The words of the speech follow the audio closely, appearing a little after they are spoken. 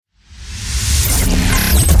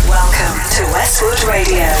Westwood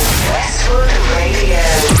Radio. Westwood Radio.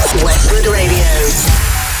 Westwood Radio.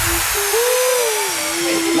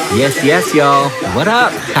 Yes, y'all. What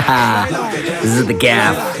up? This is the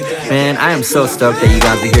Gaff. Man, I am so stoked that you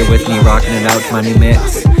guys are here with me rocking it out to my new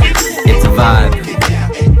mix. It's a vibe.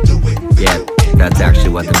 Yeah, that's actually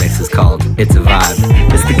what the mix is called. It's a vibe.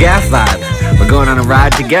 It's the Gaff vibe. We're going on a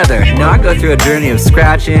ride together. Now I go through a journey of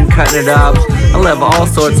scratching, cutting it up. I love all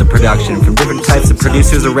sorts of production from different types of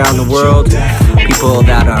producers around the world. People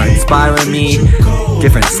that are inspiring me.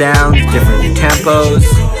 Different sounds, different tempos.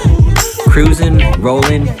 Cruising,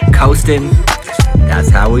 rolling, coasting. That's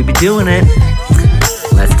how we be doing it.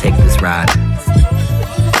 Let's take this ride.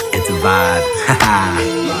 It's a vibe.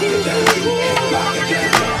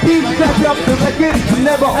 Beat back up the record,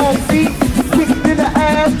 never on feet. Kicked in the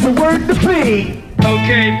ass, the word to be.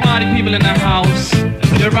 Okay, party people in the house.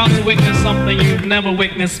 You're about to witness something you've never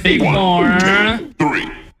witnessed before. 1, 2, 3. 1, 2,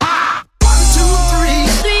 3.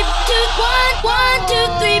 3, 2, 1,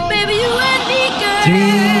 2, 3, baby, you and me, girl. 3.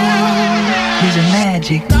 Here's your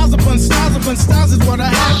magic. Styles upon styles is what I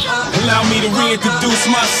have. Allow me to reintroduce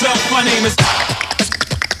myself. My name is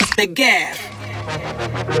The Gaff.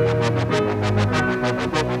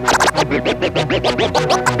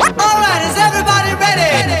 Alright, is everybody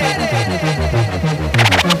ready?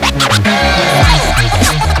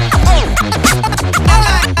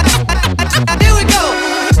 Alright, here we go.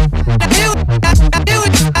 Here we go.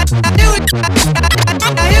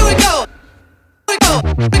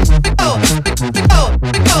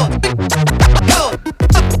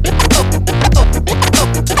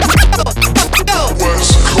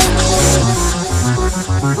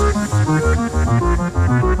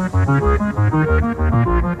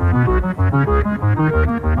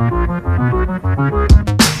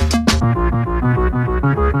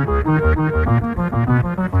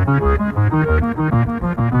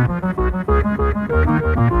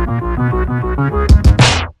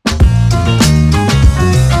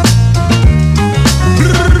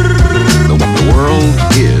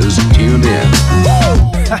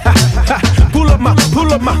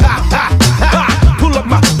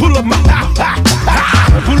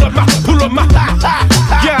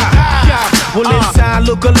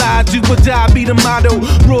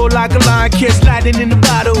 In the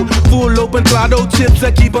bottle, full open throttle, tips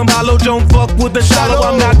that keep them hollow. Don't fuck with the shallow,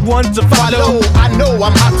 I'm not one to follow. I know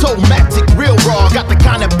I'm automatic, real raw. Got the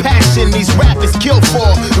kind of passion these rappers kill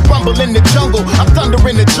for. The rumble in the jungle, I'm thunder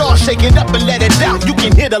in the jaw. Shake it up and let it out, you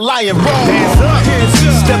can hear the lion roar. Hands up,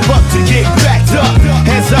 step up to get backed up.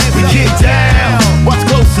 Hands up, we get down. Watch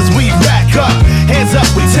close as we back up. Hands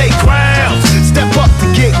up, we take grounds. Step up to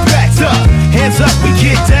get backed up. Hands up, we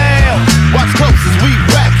get down. Watch close as we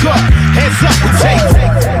back up. Hands up, we take.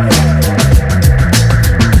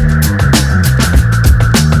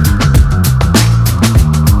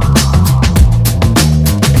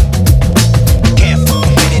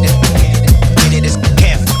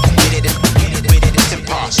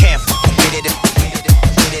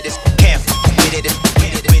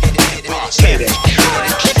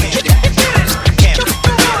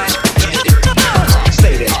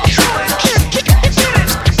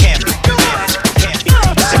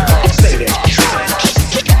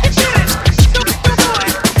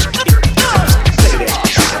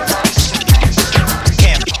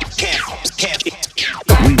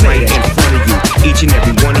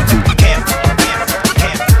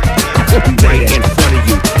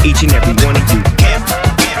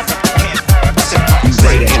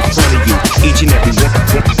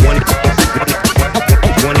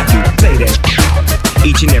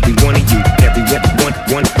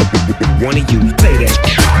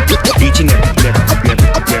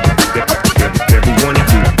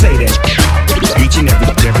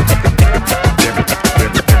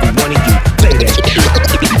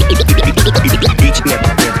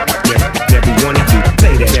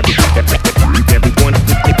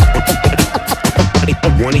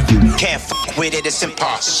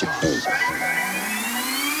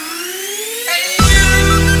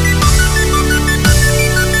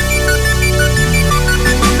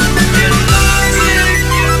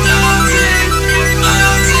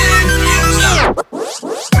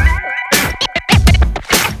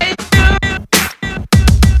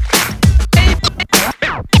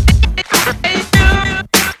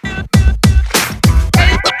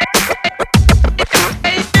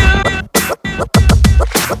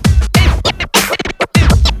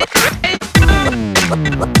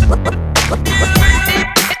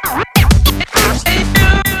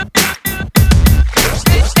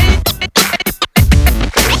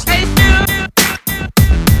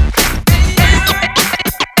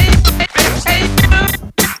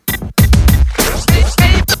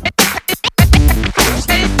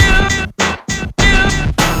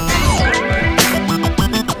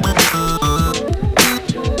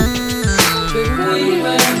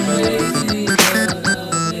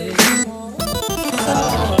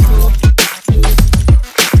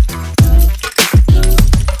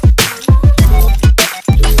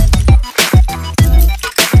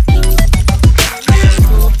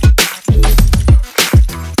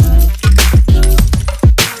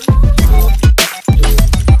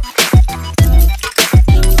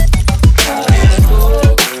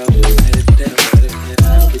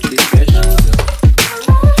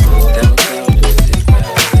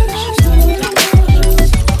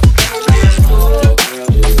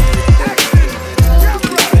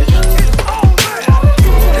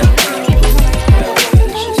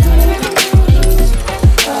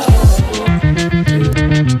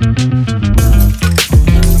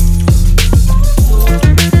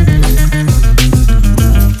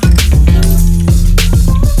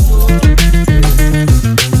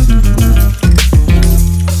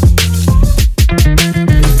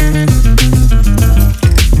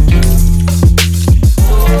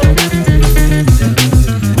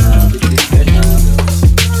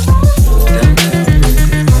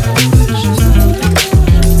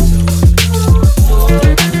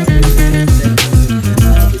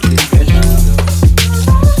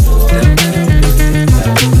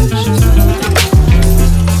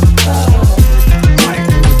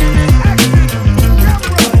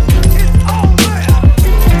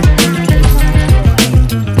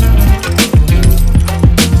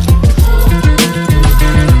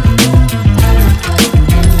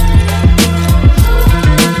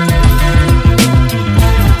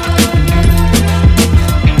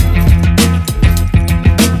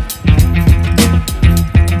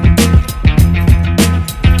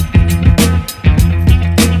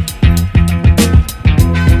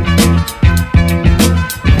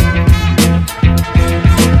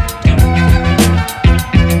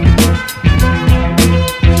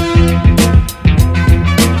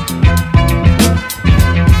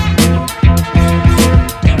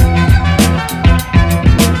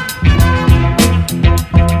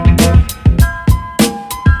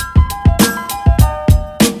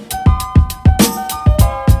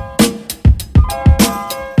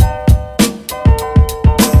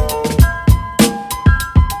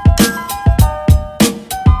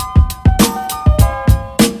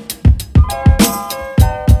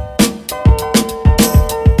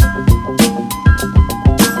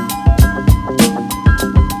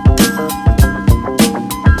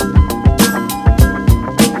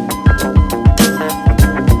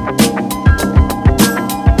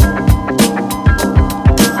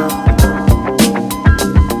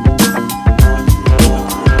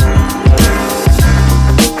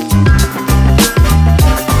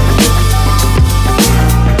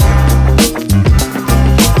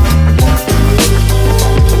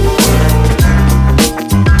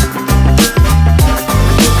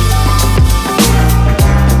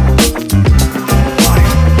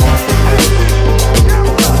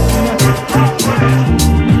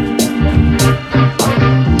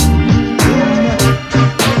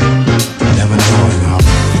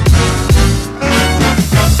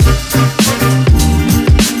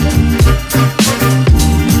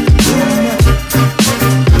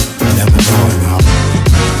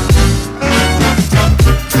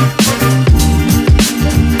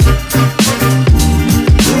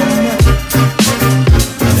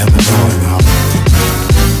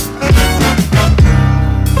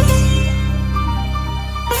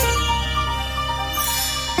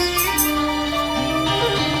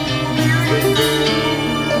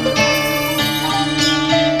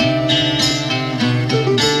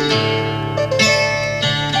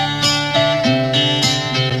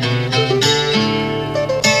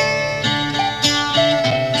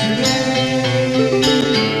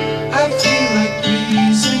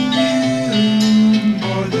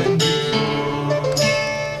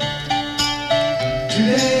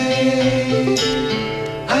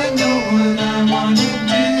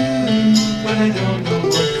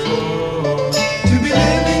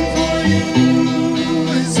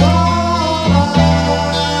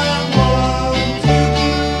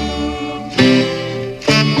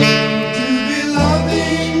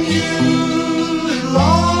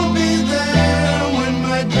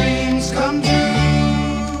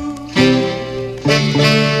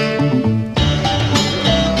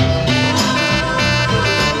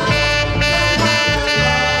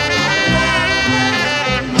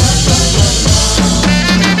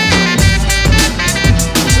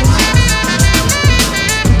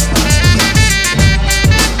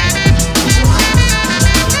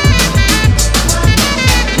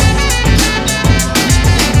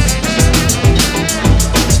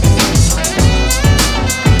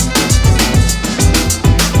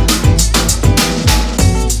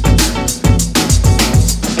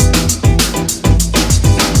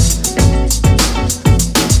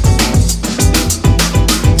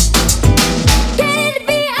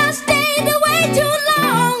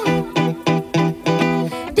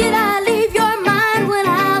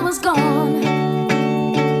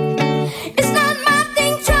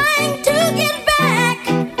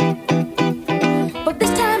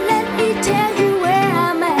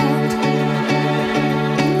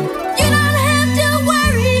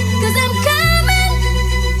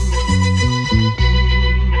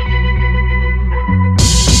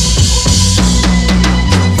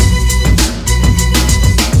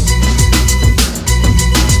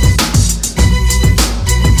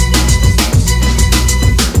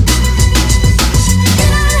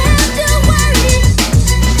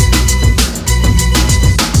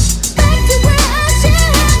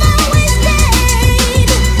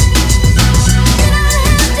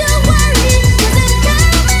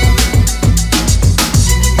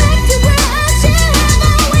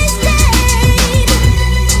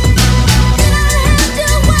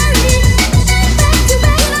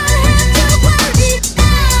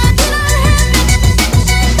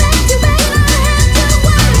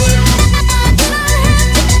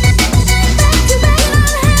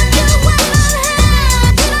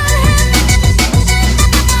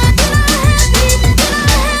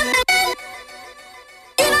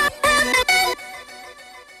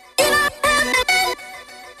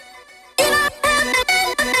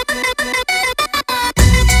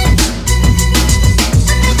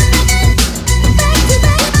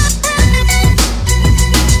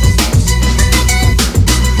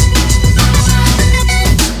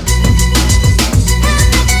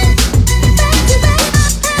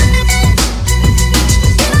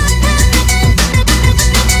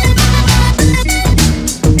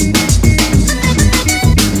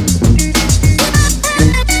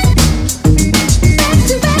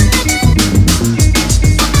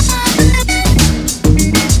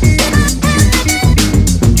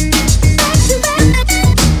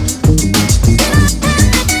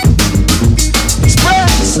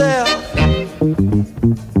 yourself.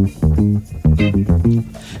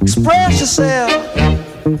 Express yourself.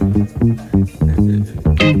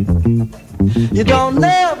 You don't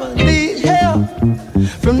never need help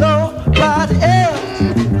from nobody else.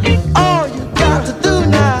 All you got to do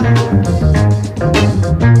now,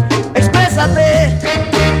 exprésate.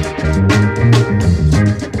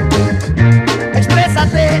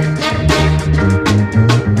 Exprésate.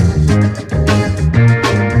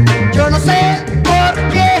 Yo no sé por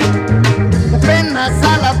qué me penas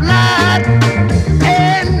al hablar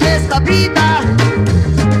en esta vida.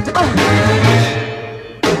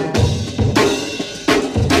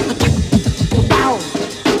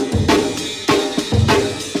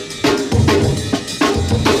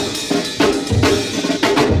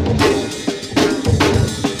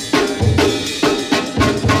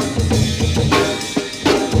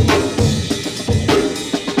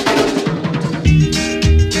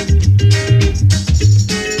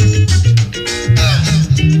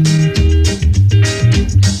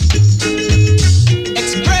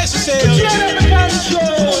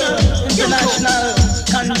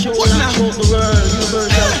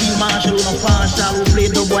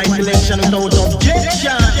 Without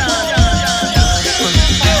objection.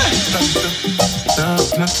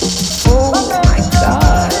 Oh my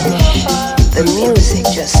God, the music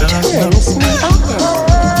just turns me on.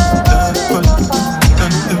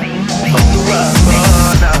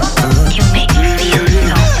 You make me feel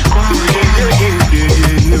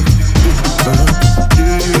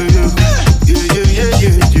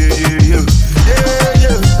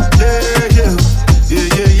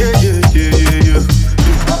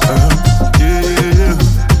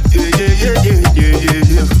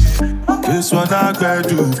This one I got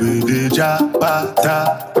to be the jabata.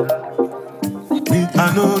 Me, I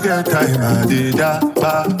no get time, I did that,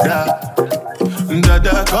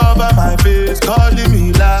 Dada cover my face, calling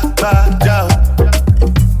me la bada.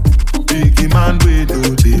 Biggie man, we do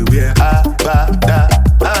the way I bada.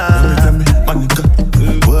 Tell me, Monica,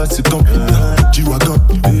 what's it gon' G-Wagon,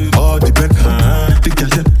 all the bed, the girl,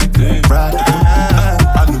 ride the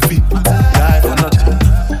I no feet, die for nothing.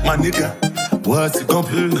 My nigga, what's it gon'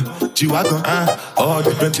 be? G-Wagon, all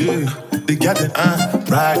the bed, the girl,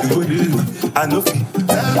 ride the wood. I no feet,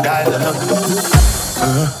 die for nothing.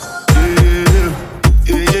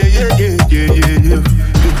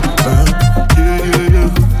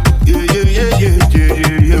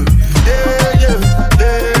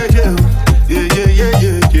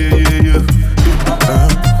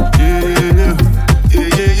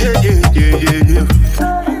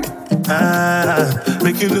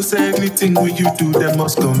 Make you no say anything when you do, they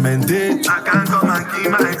must commend it. I can't come and keep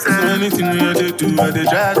myself. So anything when you do, I they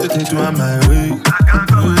try to take to my way. I can't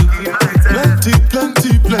come and keep myself.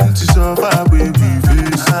 Plenty so far we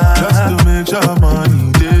face. Just to make sure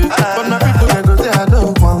money day. But my people they go say I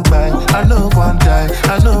don't want buy, I don't want die,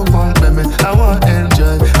 I don't want payment, I want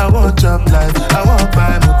enjoy, I want job life, I want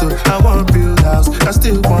buy motor, I want build house, I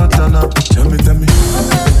still want turn up. Tell me.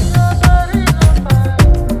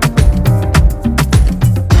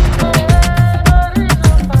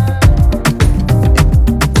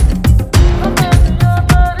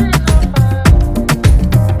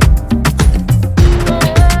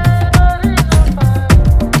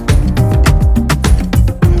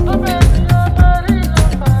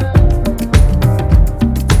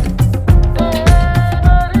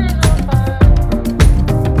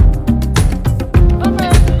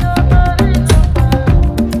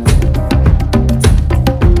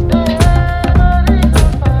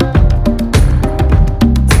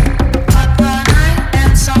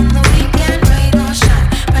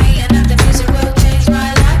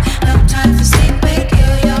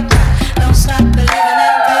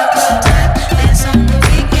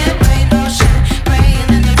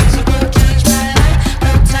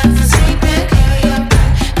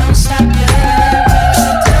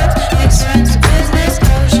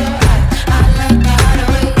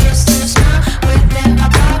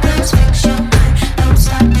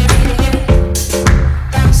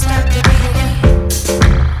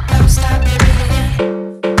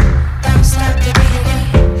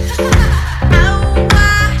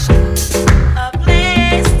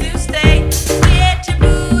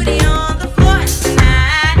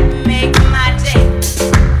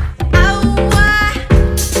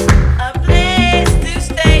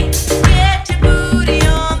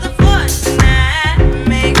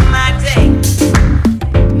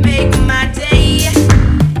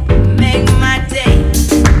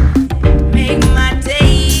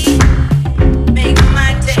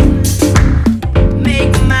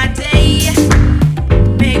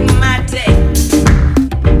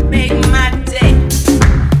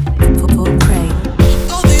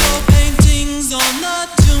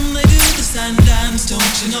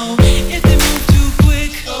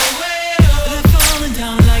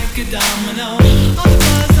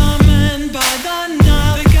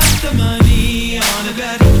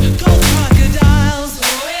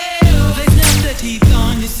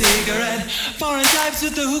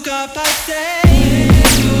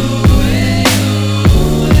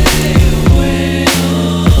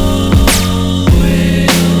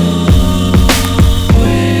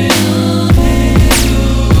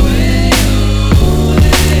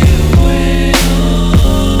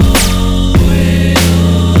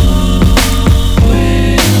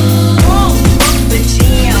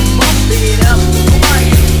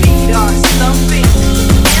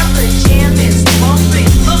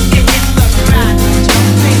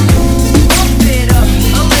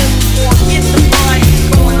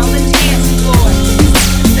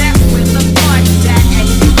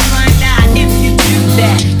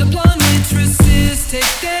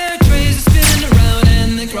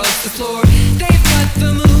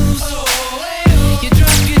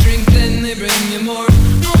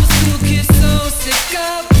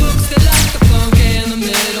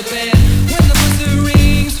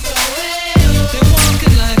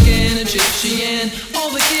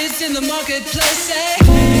 marketplace.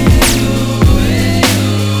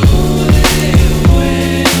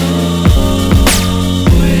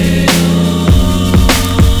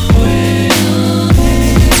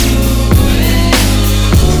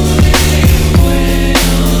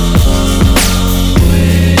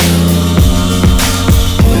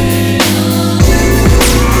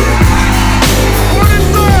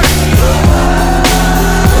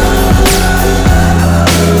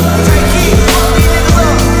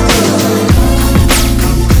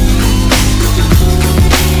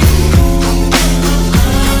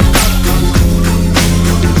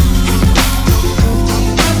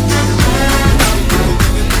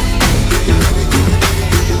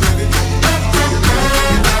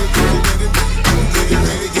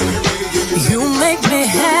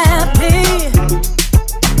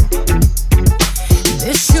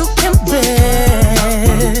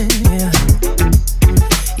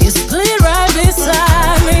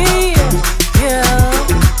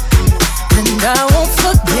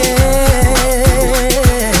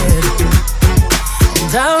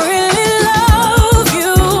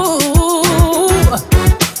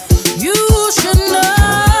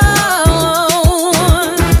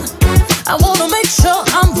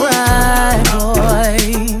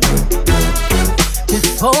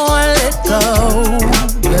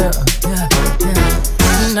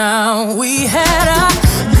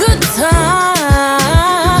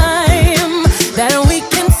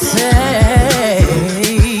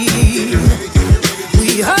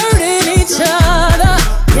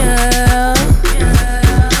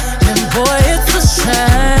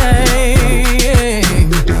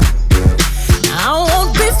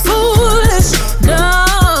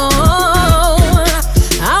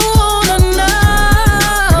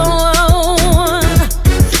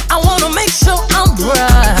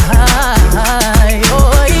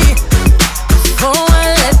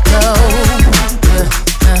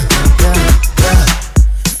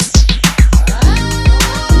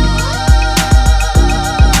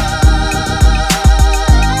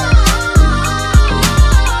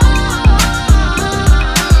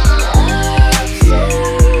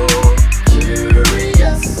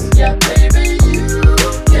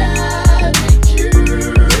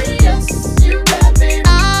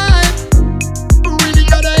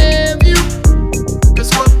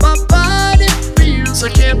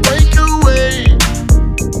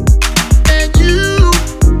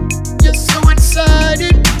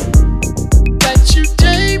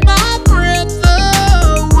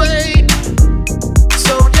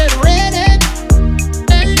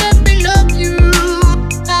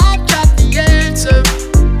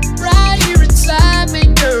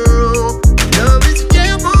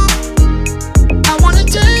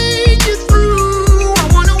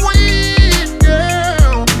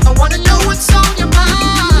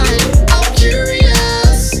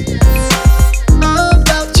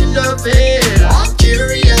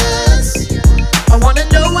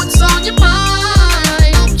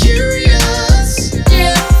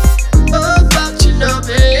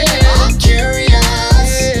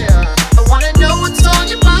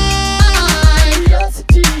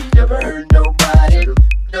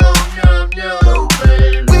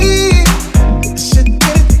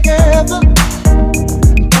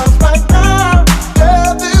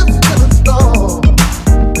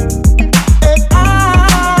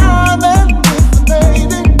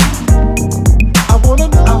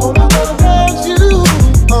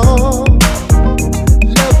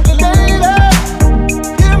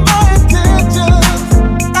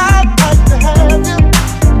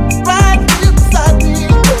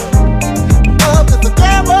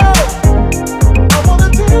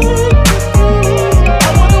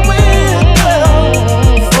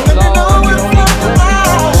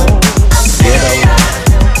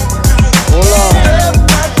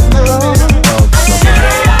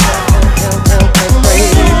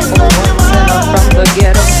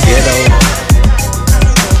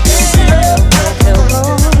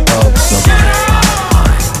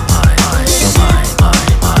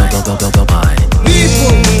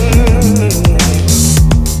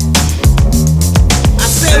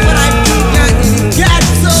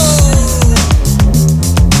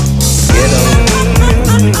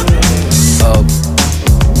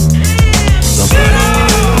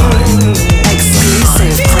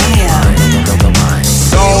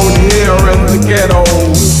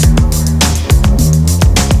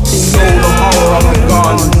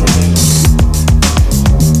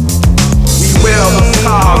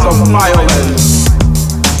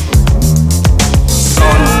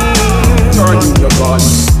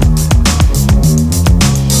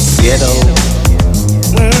 Ghetto.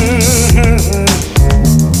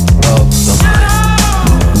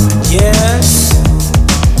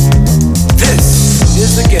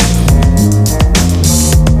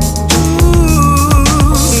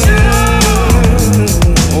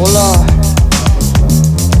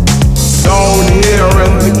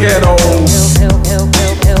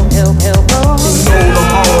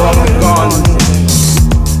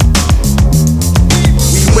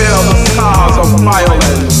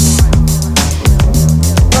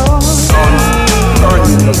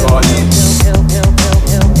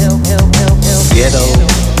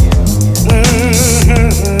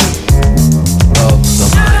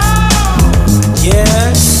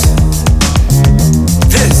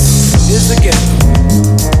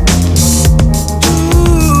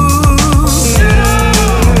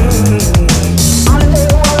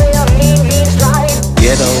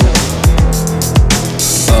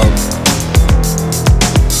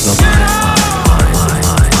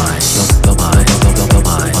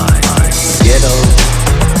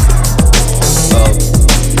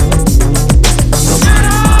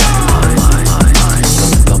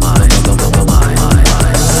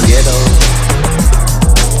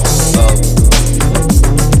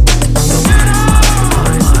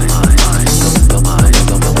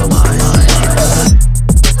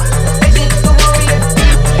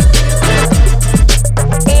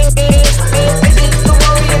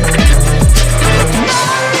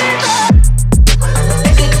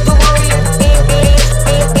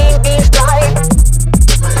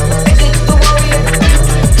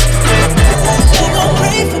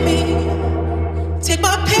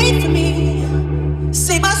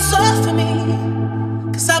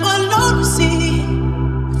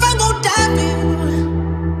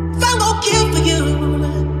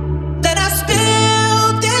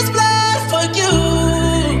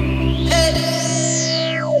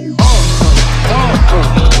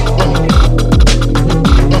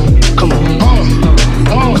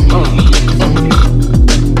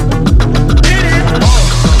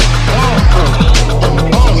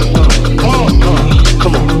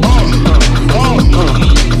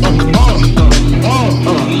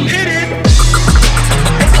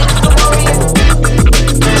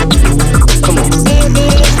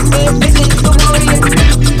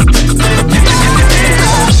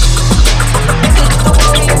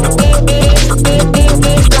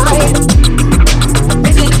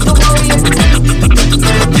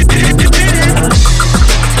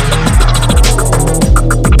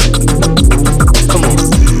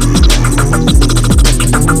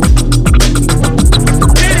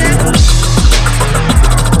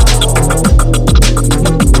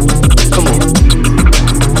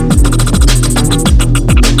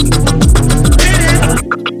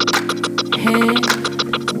 head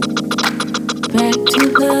back to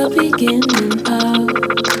the beginning of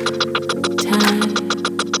time.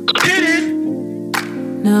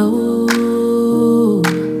 No,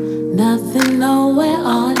 nothing, nowhere,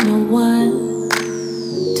 or no one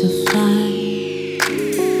to find.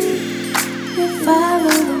 You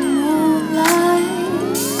follow the moonlight,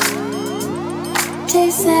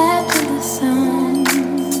 chase after the sun,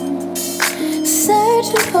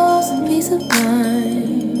 searching for some peace of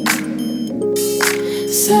mind,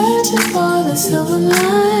 searching for the silver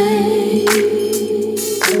light.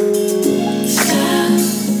 Stop,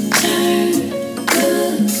 turn,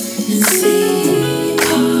 look, and see.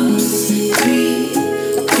 Pause, breathe,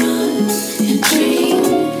 run, and dream.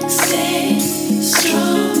 Stay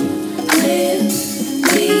strong, live,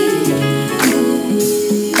 lead, move,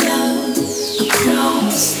 love,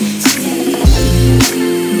 across, see.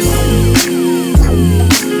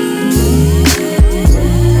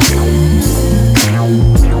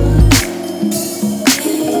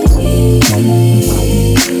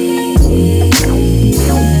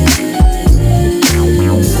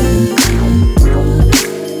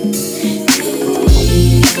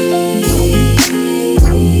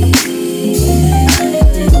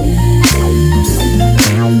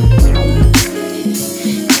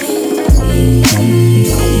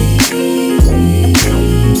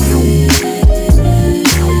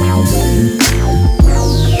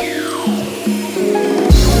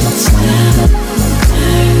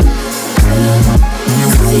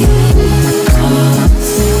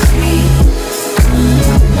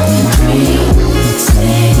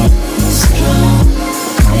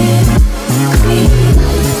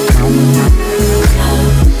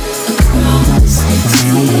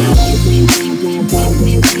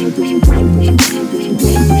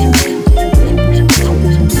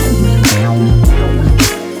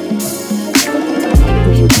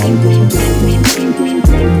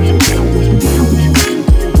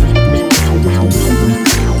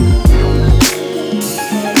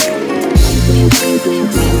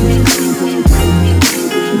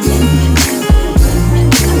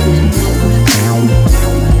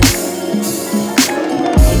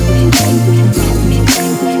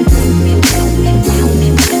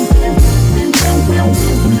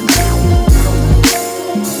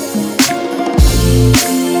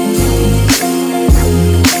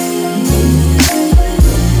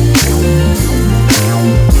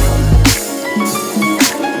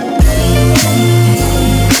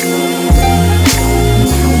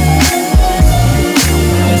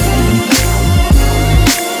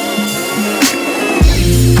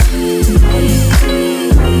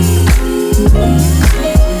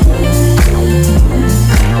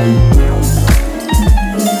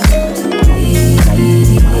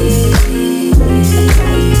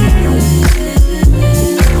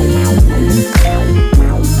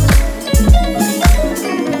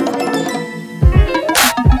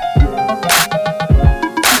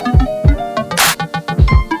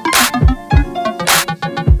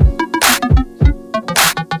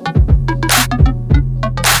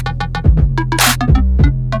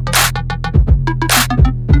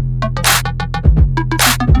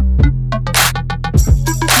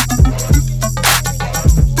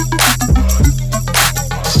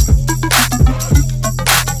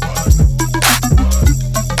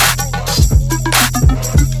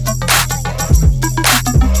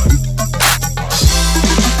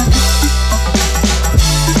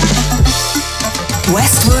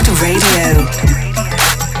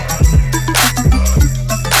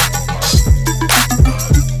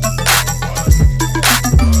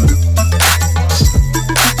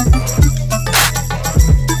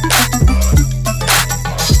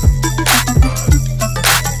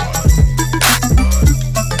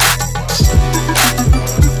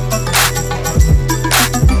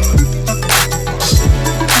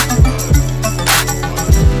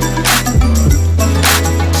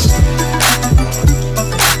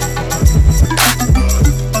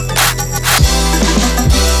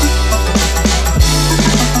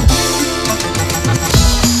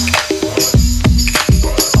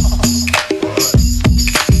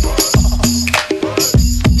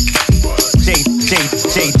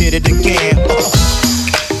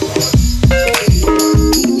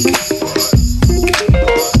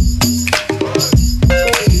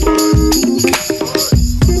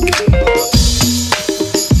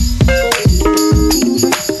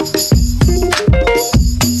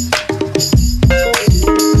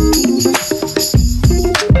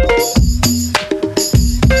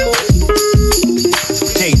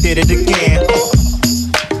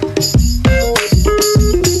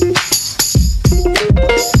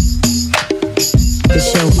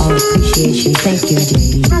 you. Thank you,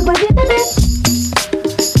 JD.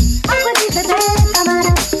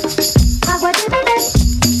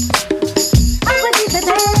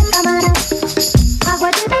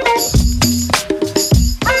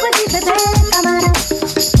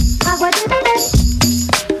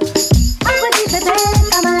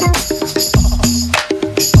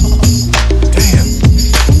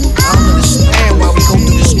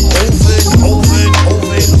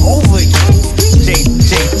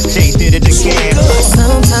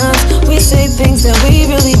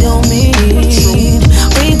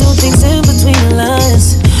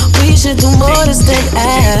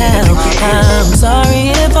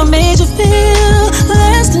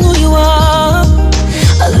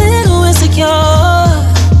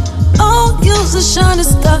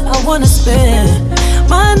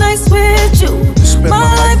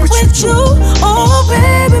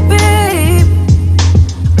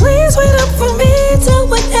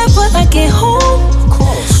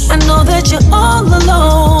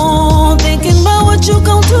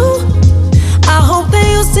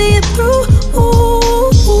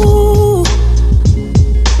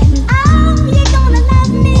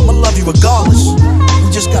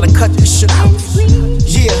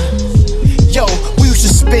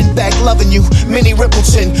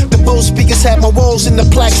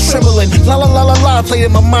 Played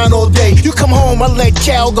in my mind all day. You come home, I let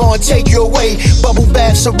Cal go and take you away. Bubble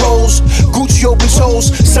baths of rose, Gucci open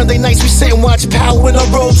toes. Sunday nights we sit and watch Power in our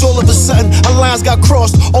robes. All of a sudden, our lines got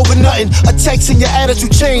crossed over nothing. A text and your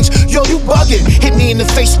attitude changed. Yo, you bugging. Hit me in the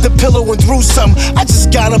face with the pillow and threw something. I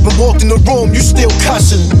just got up and walked in the room. You still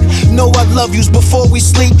cussing. Know I love yous before we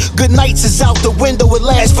sleep. Good nights is out the window. It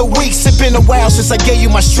lasts for weeks. It's been a while since I gave you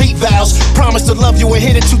my street vows. Promise to love you and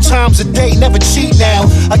hit it 2 times a day. Never cheat now.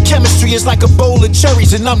 Our chemistry is like a bowl of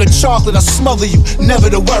cherries, and I'm the chocolate. I smother you, never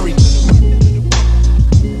to worry.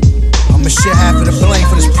 I'ma share half of the blame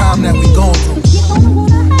for this problem that we going through.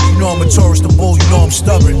 You know I'm a Taurus, the bull, you know I'm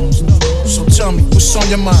stubborn. So tell me, what's on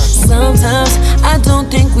your mind? Sometimes I don't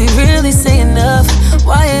think we really say enough.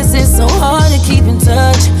 Why is it so hard to keep in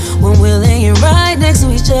touch when we're laying right next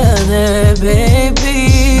to each other,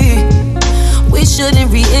 baby? We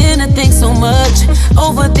shouldn't read anything so much.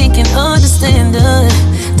 Overthinking, understanding.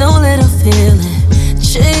 Don't let her feel it.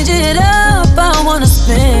 Change it up, I wanna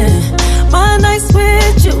spend my nights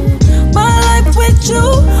with you, my life with you.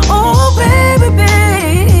 Oh baby,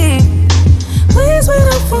 babe, please wait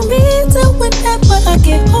up for me till whenever I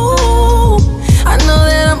get home. I know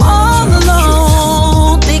that I'm all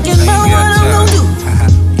alone, thinking about what I'm gonna do.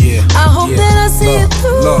 I hope that I see it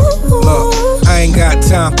through. Look, I ain't got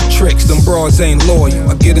time for tricks, them bras ain't loyal.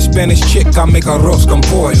 I get a Spanish chick, I make her arroz con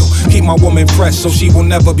pollo. Keep my woman fresh so she will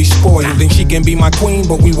never be spoiled. Then she can be my queen,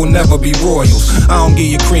 but we will never be royals. I don't get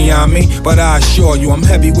your cream on me, but I assure you I'm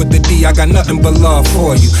heavy with the D, I got nothing but love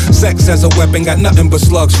for you. Sex as a weapon, got nothing but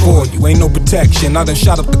slugs for you. Ain't no protection, I done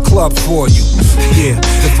shot up the club for you. Yeah,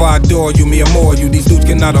 if I adore you, me more you. These dudes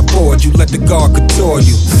cannot afford you, let the guard couture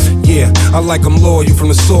you. Yeah, I like them loyal from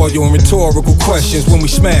the soil and rhetorical questions when we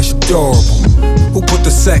smash adorable. Who put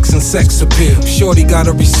the sex in sex appeal? Shorty got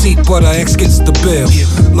a receipt, but her ex gets the bill.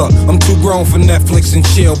 Look, I'm too grown for Netflix and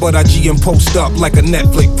chill, but I G and post up like a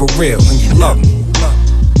Netflix for real. And you love me.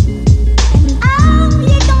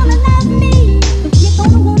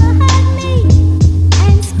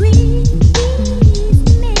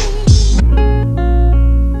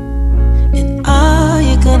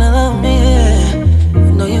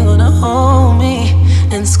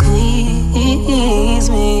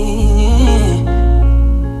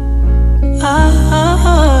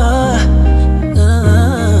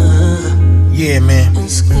 Yeah, man.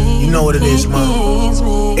 You know what it is, man.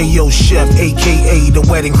 Ayo Chef, aka the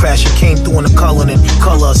wedding crasher, came through in the coloring.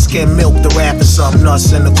 Color, skim milk, the rapper, some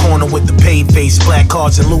nuts in the corner with the paid face. Black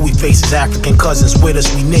cards and Louis faces, African cousins with us.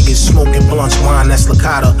 We niggas smoking blunts, wine, that's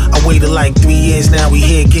Licata. I waited like 3 years, now we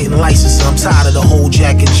here getting licensed. I'm tired of the whole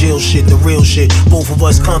Jack and Jill shit, the real shit. Both of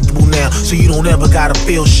us comfortable now, so you don't ever gotta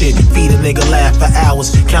feel shit. Feed a nigga, laugh for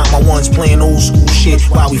hours. Count my ones playing old school shit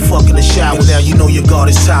while we fucking the shower. Now you know your guard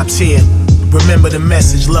is top tier. Remember the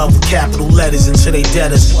message, love with capital letters until they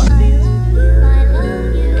dead us. You're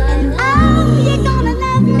gonna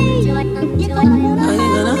love me. Are you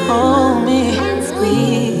gonna hold me and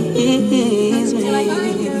squeeze me? Are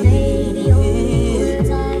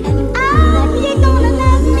you gonna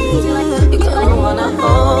love me? You're gonna wanna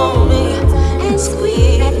hold me and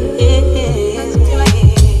squeeze me.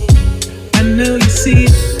 I know you see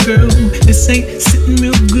it, girl. This ain't sitting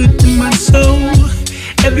real good in my soul.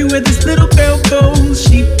 Everywhere this little girl goes,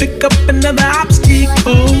 she pick up another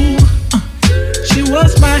obstacle. She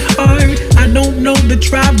was my heart, I don't know the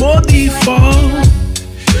tribe or the fall.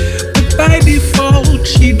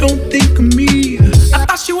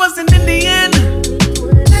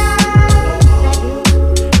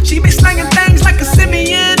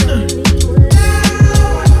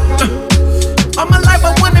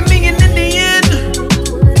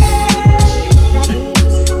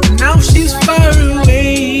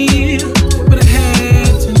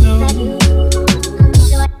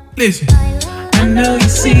 Listen, I know you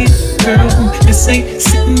see it, girl. This ain't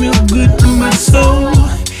sitting real good in my soul.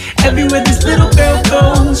 Everywhere this little girl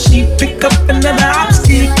goes, she pick up another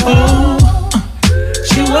obstacle.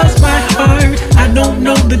 She was my heart. I don't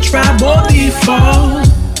know the tribe or default,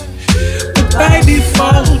 but by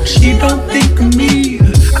default, she don't think of me.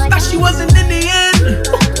 I thought she wasn't in the end,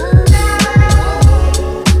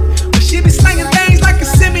 but she be slanging things like a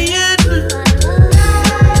simian.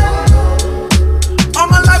 All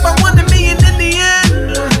my life I wanted me in the end.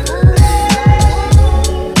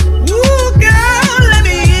 Ooh, girl, let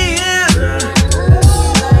me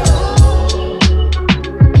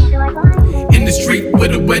in. In the street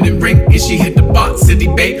with a wedding ring, and she hit the bar, city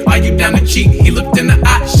babe. Are you down to cheat? He looked in the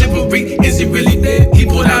eye, chivalry. Is he really dead? He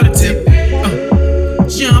pulled out a tip.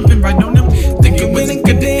 Jumping right on them, thinking was it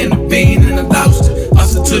good to intervene, and I lost her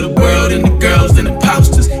to the world and the girls and the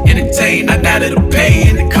posters. Entertain, I doubt it'll pay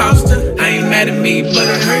and it cost her. I ain't mad at me, but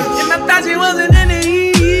I hurt. And I thought she wasn't in it.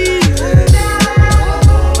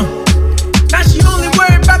 Now she only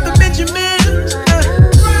worried about the Benjamins.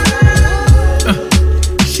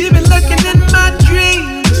 She been looking in my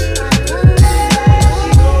dreams.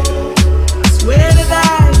 I swear that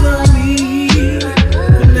eyes on me,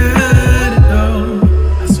 but not at all.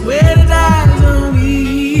 I swear that eyes on me.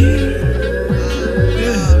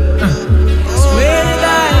 I swear that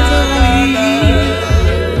eyes on me.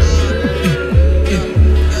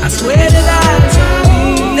 I swear that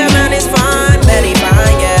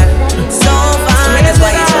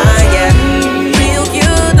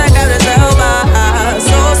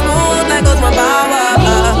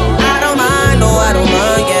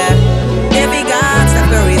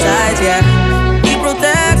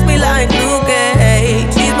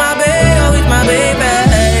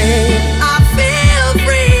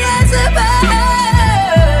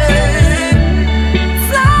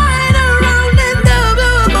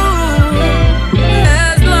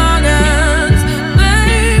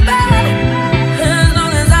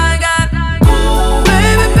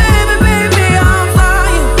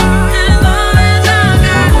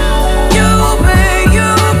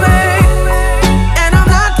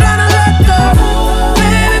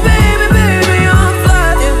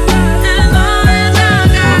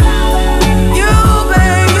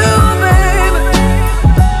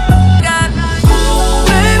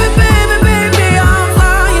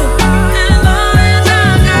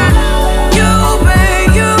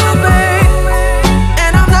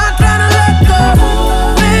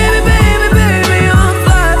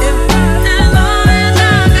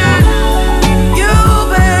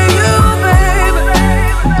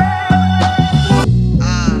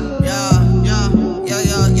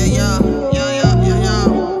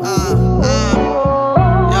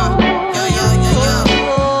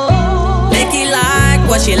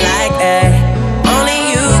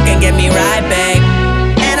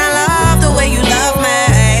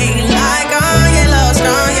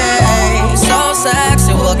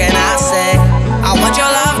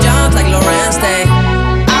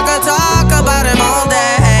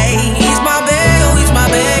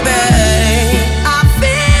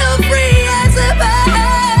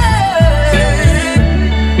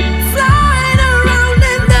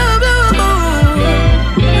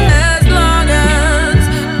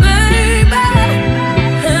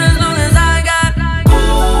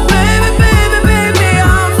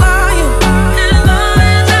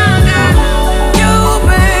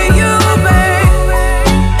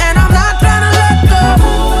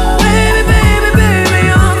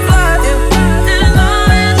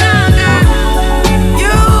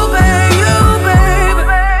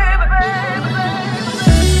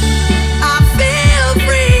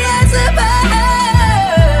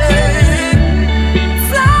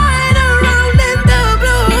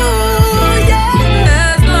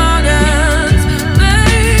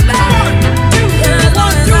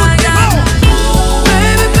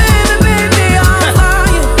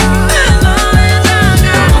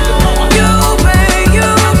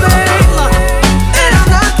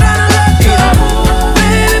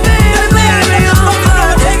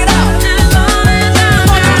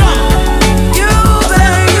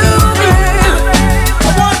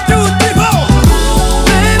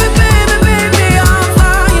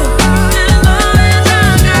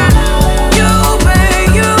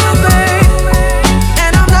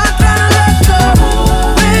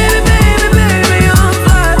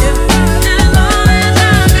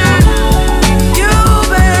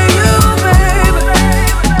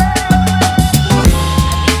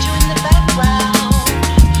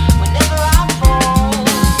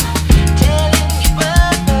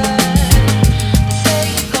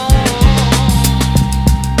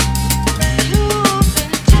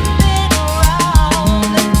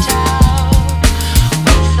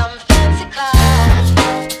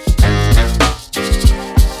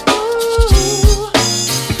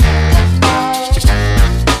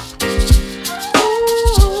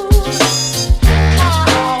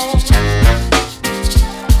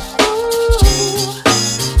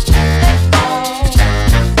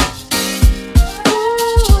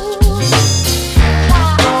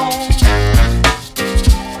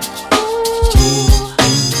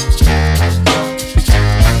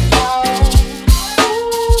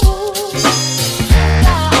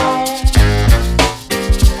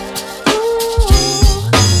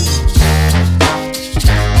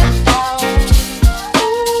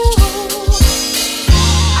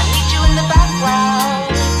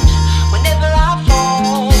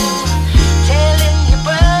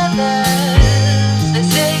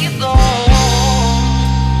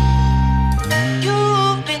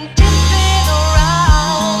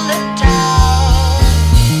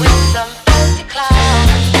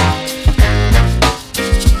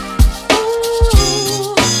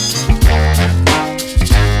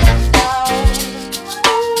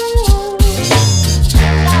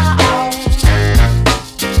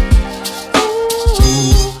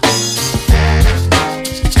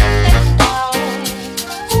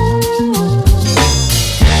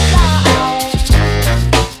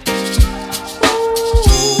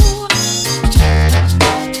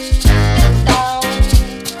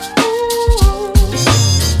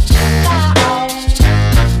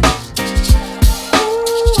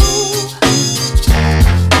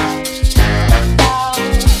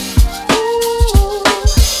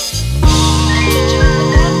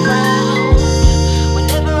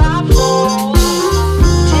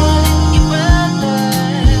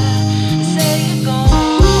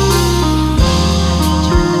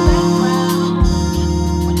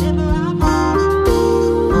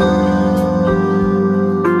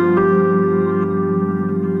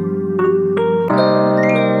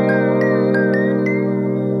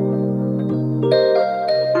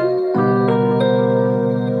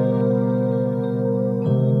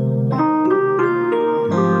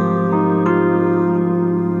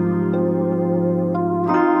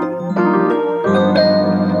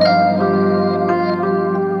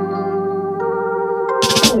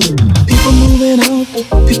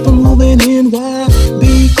People moving in, why?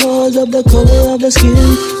 Because of the color of the skin.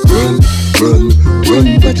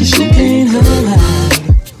 Run, but you sure can't hide.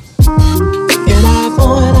 An eye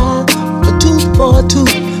for an eye, a tooth for a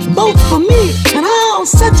tooth, both for me, and I'll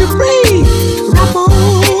set you free. Rap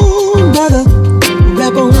on, brother,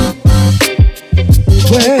 rap on.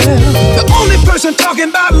 Well, the only person talking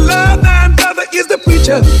about love and brother is the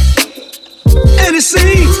preacher. And it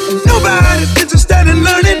seems nobody's interested in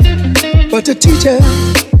learning but the teacher.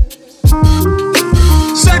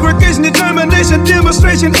 Segregation, determination,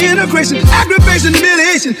 demonstration, integration, aggravation,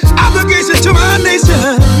 humiliation, obligation to my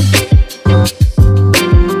nation.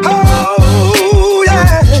 Oh,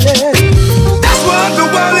 yeah. That's what the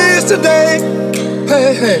world is today.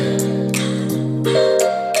 Hey, hey.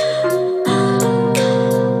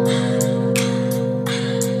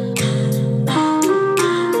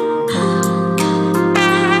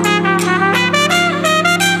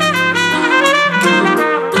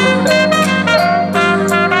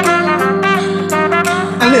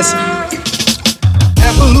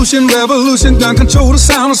 Evolution, revolution, gun control the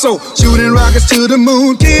sound of soul. Shooting rockets to the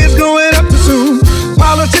moon, kids growing up too soon.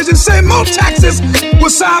 Politicians say more taxes will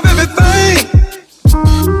solve everything.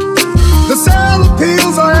 The sale of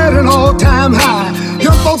pills are at an all-time high.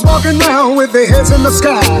 Young folks walking around with their heads in the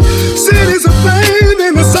sky. Cities aflame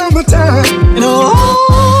in the summertime. And oh,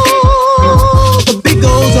 the beat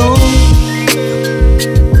goes on.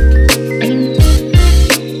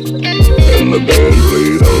 And the band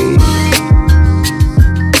played on.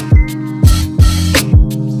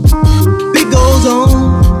 Goes on.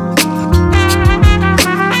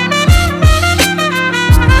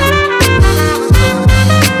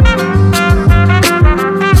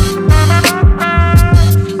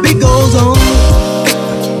 Beat goes on.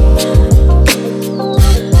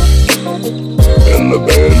 And the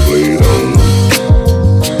band played on.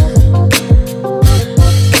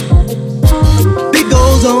 Beat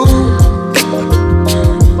goes on.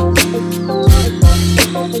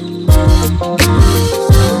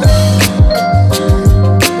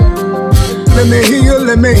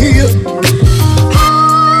 Let me hear